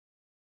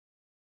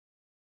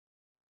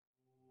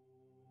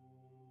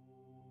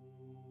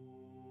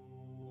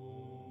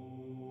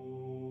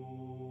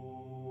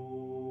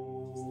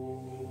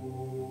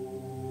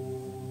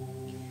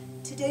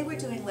Today we're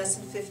doing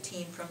Lesson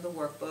 15 from the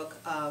workbook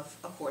of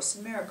A Course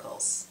in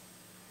Miracles.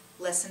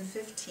 Lesson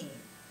 15.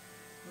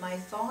 My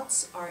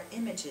thoughts are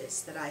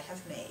images that I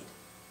have made.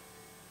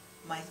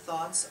 My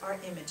thoughts are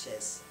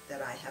images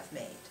that I have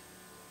made.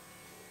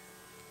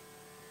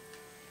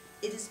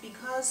 It is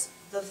because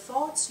the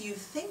thoughts you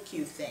think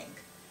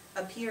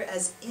appear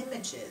as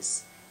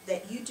images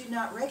that you do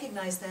not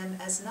recognize them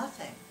as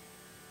nothing.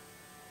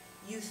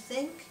 You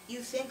think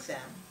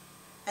them,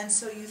 and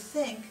so you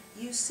think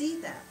you see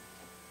them.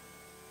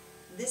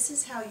 This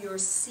is how your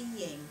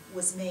seeing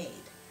was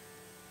made.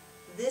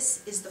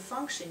 This is the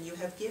function you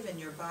have given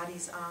your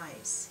body's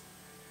eyes.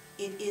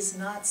 It is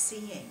not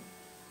seeing.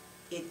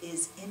 It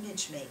is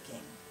image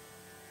making.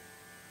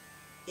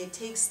 It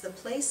takes the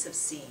place of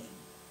seeing,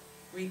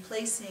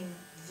 replacing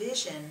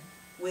vision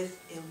with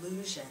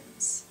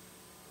illusions.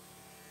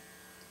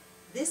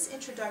 This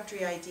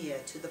introductory idea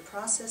to the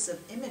process of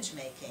image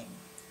making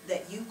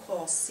that you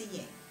call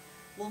seeing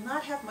will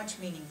not have much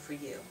meaning for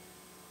you.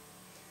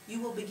 You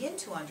will begin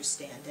to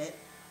understand it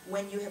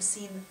when you have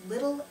seen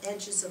little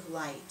edges of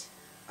light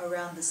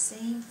around the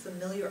same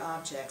familiar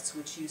objects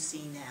which you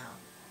see now.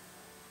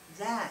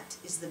 That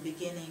is the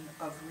beginning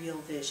of real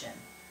vision.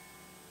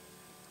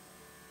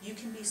 You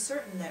can be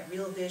certain that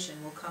real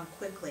vision will come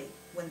quickly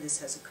when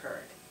this has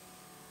occurred.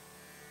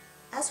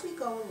 As we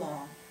go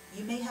along,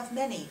 you may have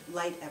many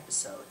light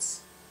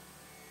episodes.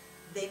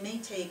 They may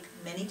take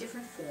many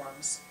different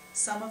forms,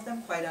 some of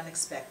them quite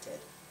unexpected.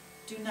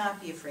 Do not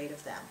be afraid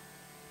of them.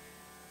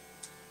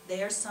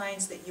 They are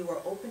signs that you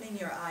are opening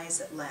your eyes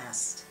at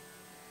last.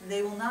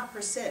 They will not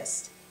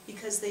persist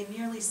because they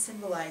merely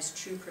symbolize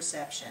true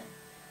perception,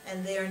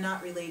 and they are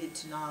not related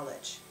to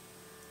knowledge.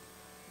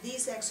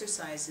 These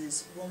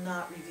exercises will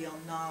not reveal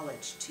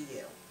knowledge to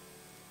you,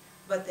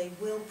 but they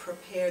will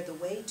prepare the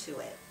way to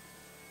it.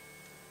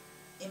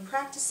 In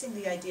practicing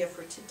the idea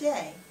for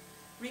today,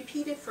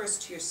 repeat it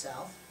first to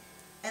yourself,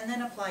 and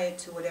then apply it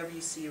to whatever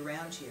you see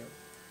around you,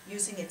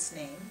 using its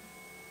name,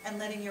 and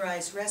letting your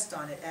eyes rest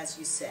on it as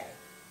you say,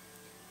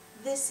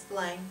 "This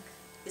blank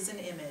is an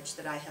image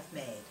that I have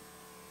made.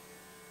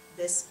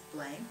 This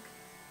blank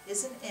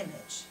is an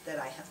image that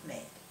I have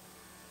made."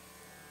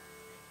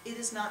 It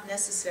is not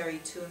necessary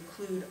to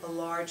include a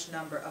large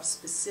number of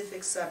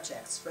specific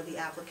subjects for the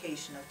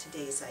application of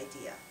today's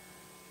idea.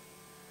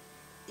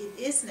 It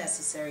is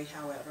necessary,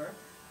 however,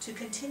 to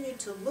continue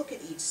to look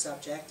at each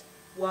subject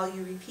while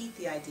you repeat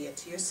the idea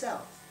to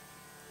yourself.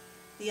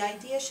 The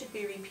idea should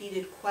be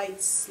repeated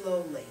quite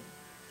slowly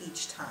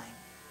each time.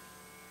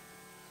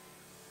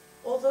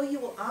 Although you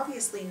will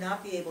obviously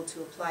not be able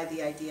to apply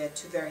the idea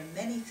to very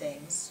many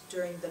things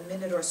during the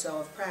minute or so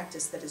of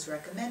practice that is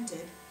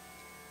recommended,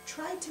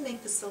 try to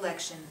make the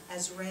selection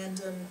as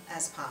random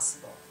as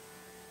possible.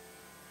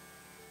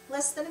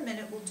 Less than a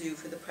minute will do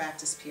for the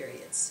practice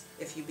periods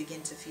if you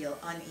begin to feel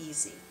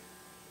uneasy.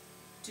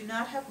 Do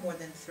not have more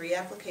than 3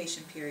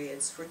 application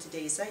periods for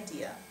today's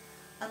idea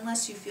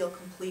unless you feel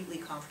completely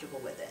comfortable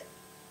with it,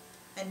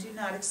 and do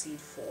not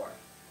exceed 4.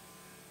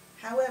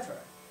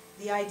 However,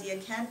 the idea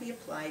can be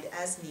applied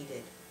as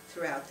needed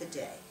throughout the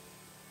day.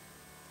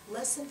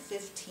 Lesson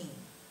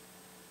 15.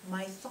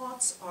 My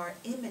thoughts are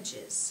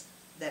images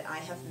that I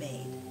have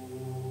made.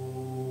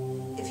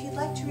 If you'd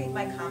like to read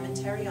my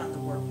commentary on the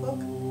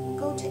workbook,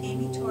 go to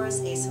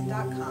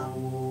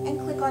amytorresasm.com and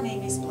click on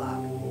Amy's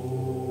blog.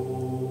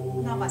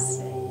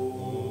 Namaste.